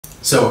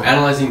So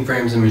analyzing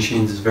frames and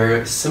machines is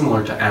very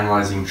similar to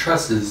analyzing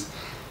trusses,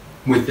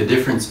 with the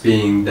difference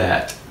being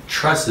that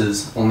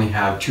trusses only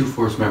have two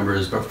force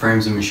members, but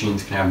frames and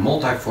machines can have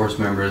multi-force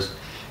members,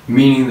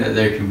 meaning that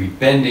there can be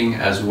bending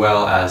as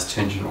well as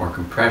tension or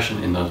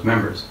compression in those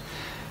members.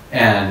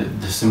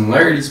 And the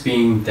similarities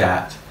being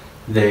that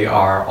they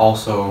are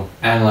also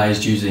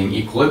analyzed using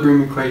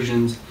equilibrium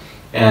equations,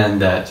 and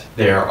that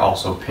they are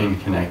also pin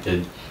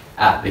connected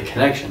at the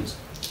connections.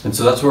 And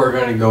so that's what we're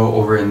going to go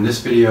over in this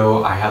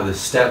video. I have the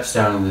steps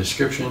down in the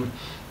description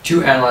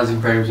to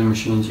analyzing frames and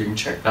machines. You can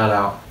check that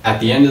out. At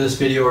the end of this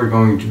video, we're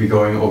going to be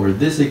going over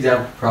this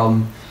example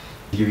problem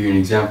to give you an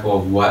example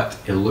of what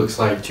it looks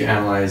like to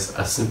analyze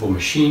a simple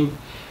machine.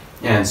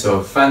 And so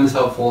if you find this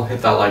helpful,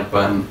 hit that like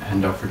button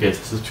and don't forget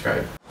to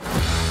subscribe.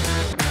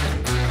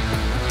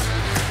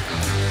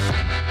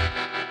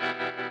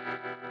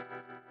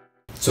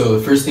 So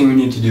the first thing we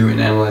need to do in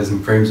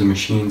analyzing frames and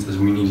machines is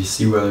we need to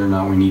see whether or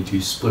not we need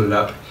to split it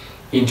up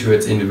into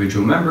its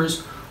individual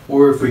members,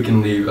 or if we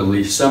can leave at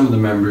least some of the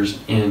members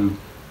in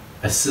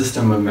a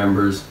system of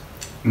members,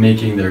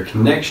 making their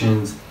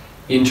connections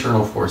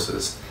internal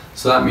forces.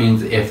 So that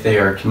means if they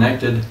are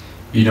connected,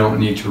 you don't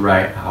need to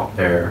write out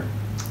their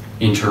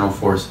internal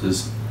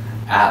forces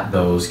at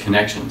those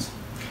connections.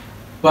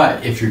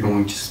 But if you're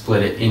going to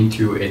split it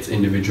into its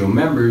individual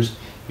members,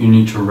 you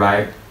need to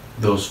write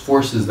those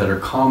forces that are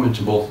common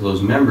to both of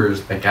those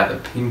members, like at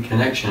the pin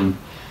connection.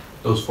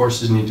 Those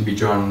forces need to be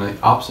drawn in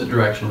the opposite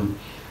direction,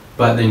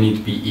 but they need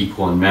to be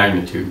equal in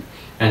magnitude.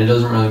 And it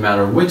doesn't really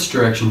matter which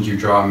directions you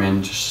draw them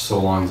in, just so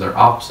long as they're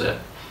opposite.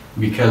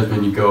 Because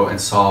when you go and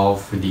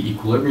solve for the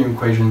equilibrium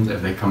equations,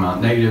 if they come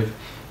out negative,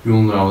 you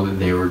will know that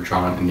they were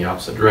drawn in the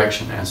opposite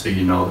direction, and so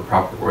you know the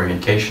proper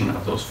orientation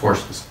of those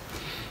forces.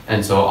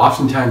 And so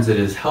oftentimes it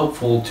is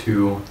helpful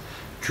to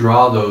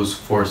draw those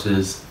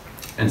forces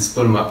and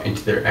split them up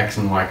into their x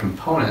and y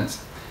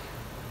components.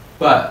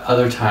 But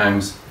other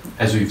times,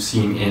 as we've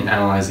seen in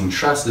analyzing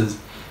trusses,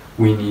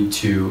 we need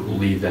to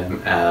leave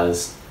them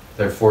as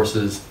their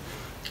forces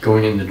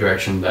going in the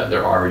direction that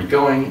they're already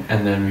going,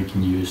 and then we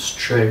can use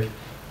trig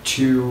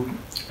to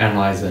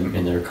analyze them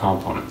in their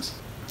components.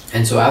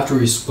 And so after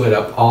we split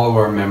up all of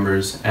our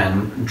members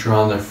and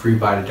drawn their free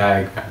body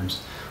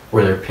diagrams,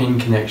 where their pin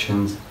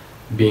connections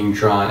being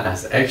drawn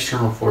as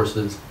external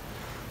forces,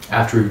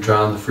 after we've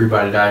drawn the free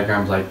body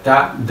diagrams like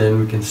that, then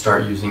we can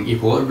start using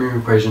equilibrium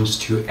equations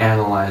to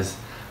analyze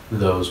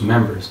those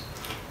members.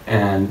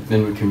 And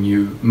then we can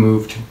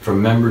move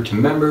from member to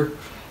member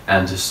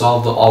and to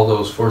solve all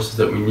those forces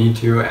that we need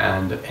to,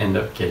 and end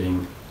up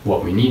getting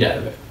what we need out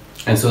of it.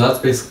 And so that's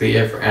basically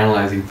it for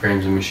analyzing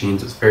frames and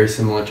machines. It's very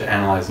similar to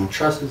analyzing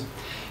trusses.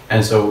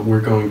 And so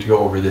we're going to go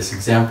over this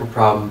example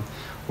problem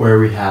where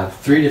we have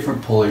three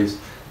different pulleys.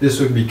 This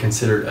would be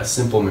considered a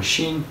simple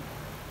machine,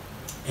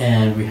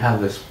 and we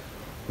have this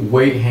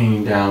weight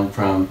hanging down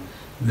from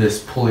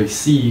this pulley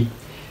C,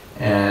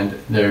 and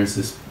there's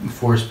this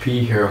force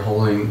P here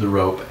holding the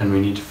rope, and we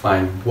need to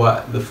find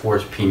what the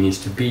force P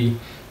needs to be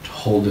to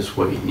hold this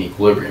weight in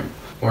equilibrium,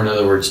 or in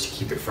other words, to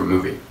keep it from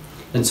moving.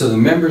 And so the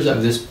members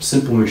of this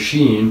simple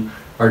machine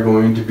are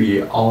going to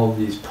be all of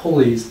these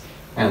pulleys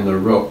and the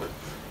rope.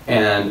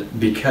 And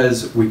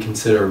because we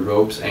consider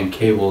ropes and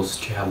cables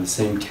to have the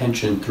same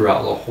tension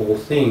throughout the whole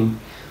thing,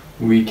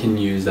 we can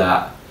use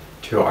that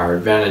to our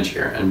advantage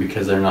here. And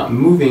because they're not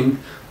moving,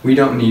 we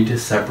don't need to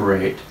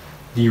separate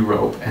the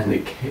rope and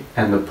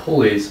the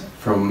pulleys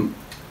from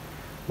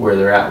where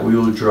they're at. We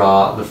will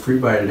draw the free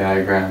body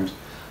diagrams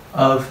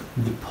of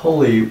the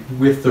pulley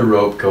with the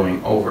rope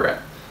going over it,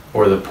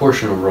 or the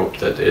portion of rope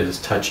that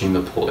is touching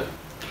the pulley.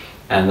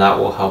 And that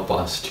will help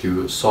us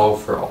to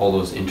solve for all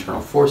those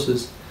internal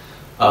forces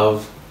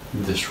of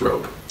this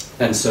rope.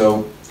 And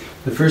so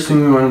the first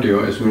thing we want to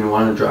do is we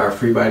want to draw our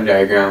free body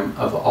diagram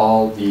of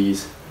all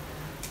these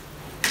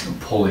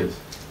pulleys.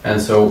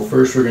 And so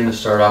first we're going to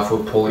start off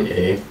with pulley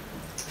A,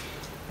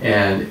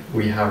 and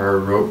we have our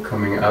rope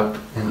coming up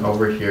and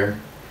over here,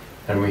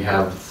 and we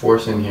have the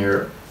force in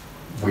here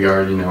we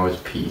already know is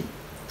P.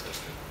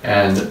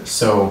 And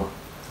so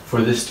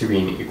for this to be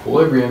in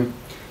equilibrium,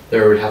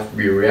 there would have to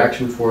be a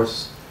reaction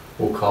force.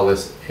 We'll call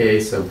this A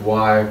sub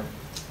y.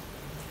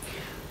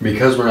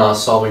 Because we're not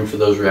solving for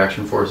those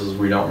reaction forces,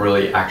 we don't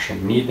really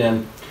actually need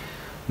them.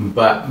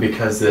 But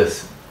because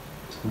this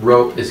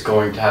rope is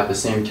going to have the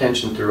same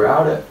tension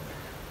throughout it,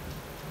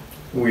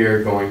 we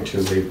are going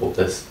to label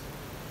this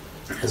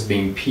as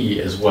being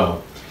P as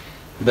well.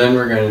 Then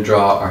we're going to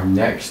draw our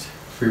next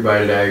free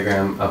body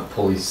diagram of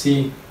pulley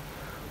C,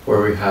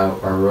 where we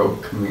have our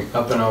rope coming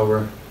up and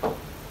over,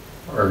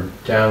 or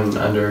down and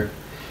under,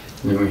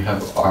 and then we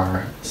have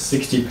our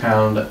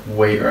 60-pound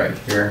weight right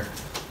here.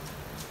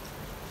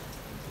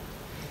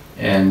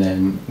 And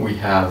then we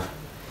have,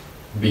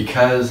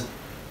 because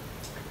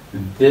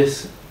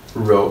this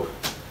rope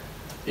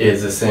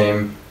is the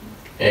same,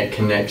 it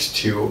connects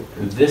to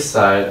this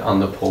side on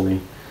the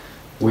pulley,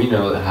 we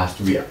know that it has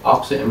to be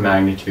opposite in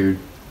magnitude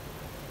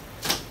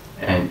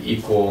and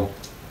equal,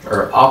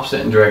 or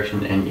opposite in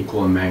direction and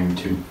equal in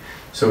magnitude.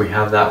 So we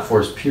have that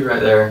force P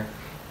right there,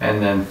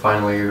 And then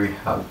finally we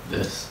have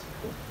this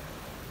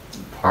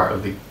part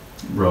of the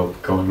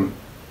rope going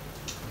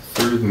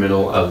through the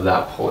middle of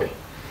that pulley.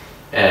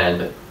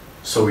 And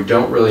so we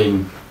don't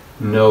really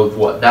know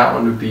what that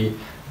one would be,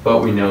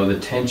 but we know the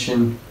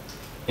tension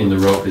in the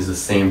rope is the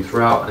same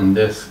throughout, and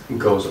this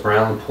goes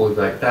around the pulley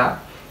like that,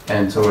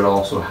 and so it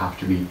also have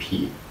to be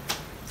P.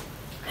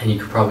 And you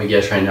could probably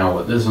guess right now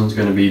what this one's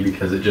going to be,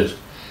 because it just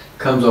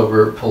comes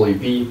over pulley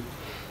B,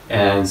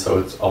 and so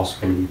it's also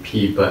going to be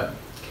P. But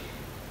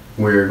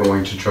we're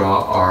going to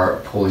draw our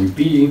pulley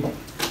B,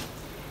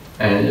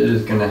 and it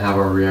is going to have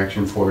our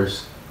reaction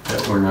force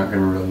that we're not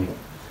going to really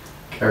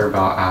care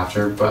about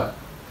after, but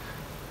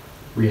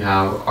we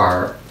have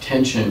our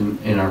tension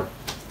in our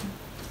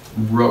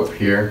rope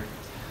here.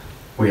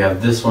 We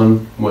have this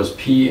one was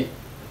P,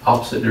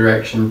 opposite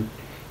direction,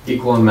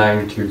 equal in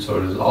magnitude,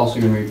 so it is also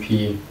going to be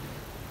P.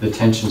 The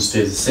tension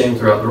stays the same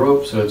throughout the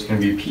rope, so it's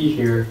going to be P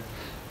here.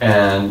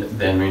 And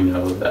then we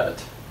know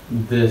that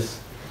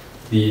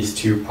these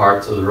two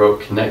parts of the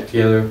rope connect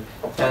together,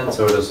 and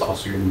so it is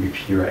also going to be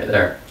P right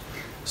there.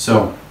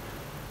 So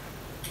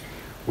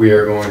we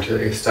are going to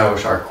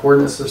establish our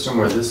coordinate system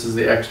where this is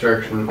the X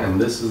direction and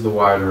this is the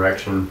Y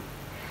direction.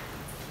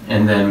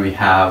 And then we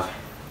have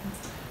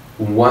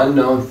one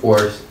known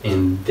force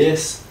in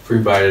this free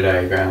body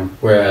diagram,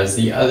 whereas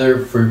the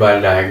other free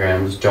body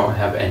diagrams don't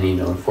have any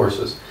known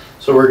forces.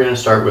 So we're going to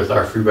start with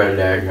our free body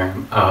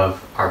diagram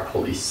of our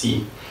pulley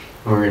C,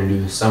 and we're going to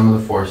do the sum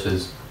of the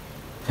forces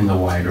in the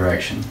Y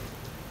direction.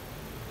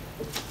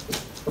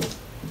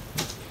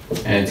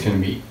 And it's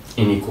going to be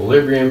in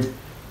equilibrium,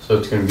 so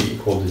it's going to be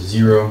equal to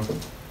 0,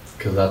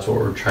 because that's what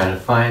we're trying to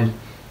find,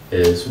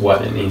 is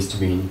what it needs to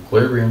be in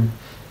equilibrium.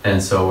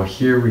 And so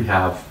here we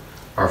have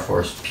our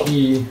force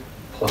P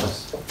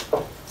plus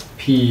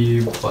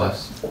P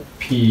plus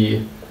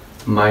P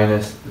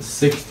minus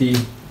 60.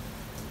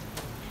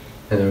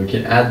 And then we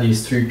can add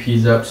these three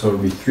P's up, so it'll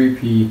be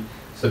 3P,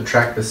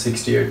 subtract the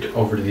 60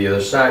 over to the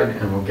other side,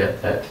 and we'll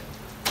get that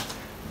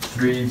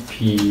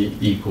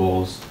 3P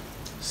equals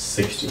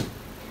 60.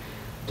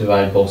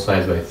 Divide both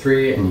sides by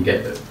 3, and you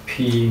get that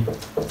P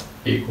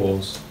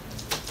equals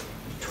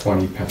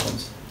 20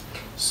 pounds.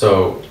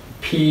 So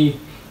P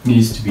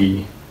needs to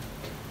be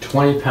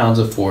 20 pounds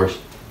of force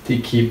to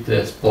keep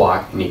this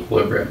block in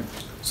equilibrium.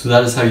 So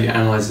that is how you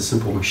analyze a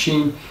simple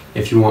machine.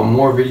 If you want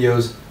more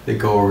videos that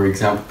go over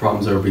example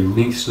problems, there will be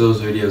links to those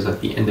videos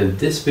at the end of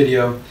this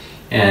video.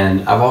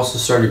 And I've also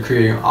started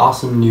creating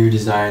awesome new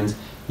designs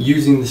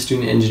using the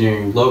student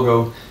engineering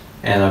logo,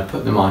 and I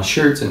put them on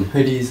shirts and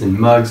hoodies and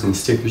mugs and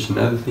stickers and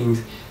other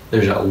things.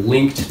 There's a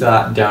link to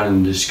that down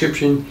in the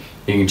description.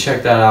 You can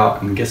check that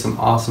out and get some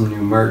awesome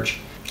new merch.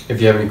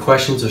 If you have any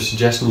questions or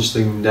suggestions, just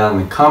leave them down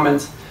in the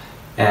comments.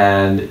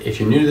 And if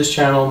you're new to this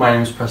channel, my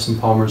name is Preston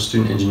Palmer,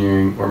 Student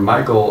Engineering, where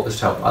my goal is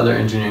to help other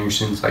engineering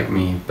students like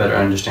me better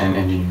understand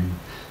engineering.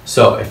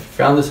 So if you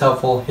found this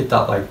helpful, hit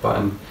that like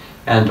button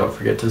and don't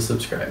forget to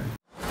subscribe.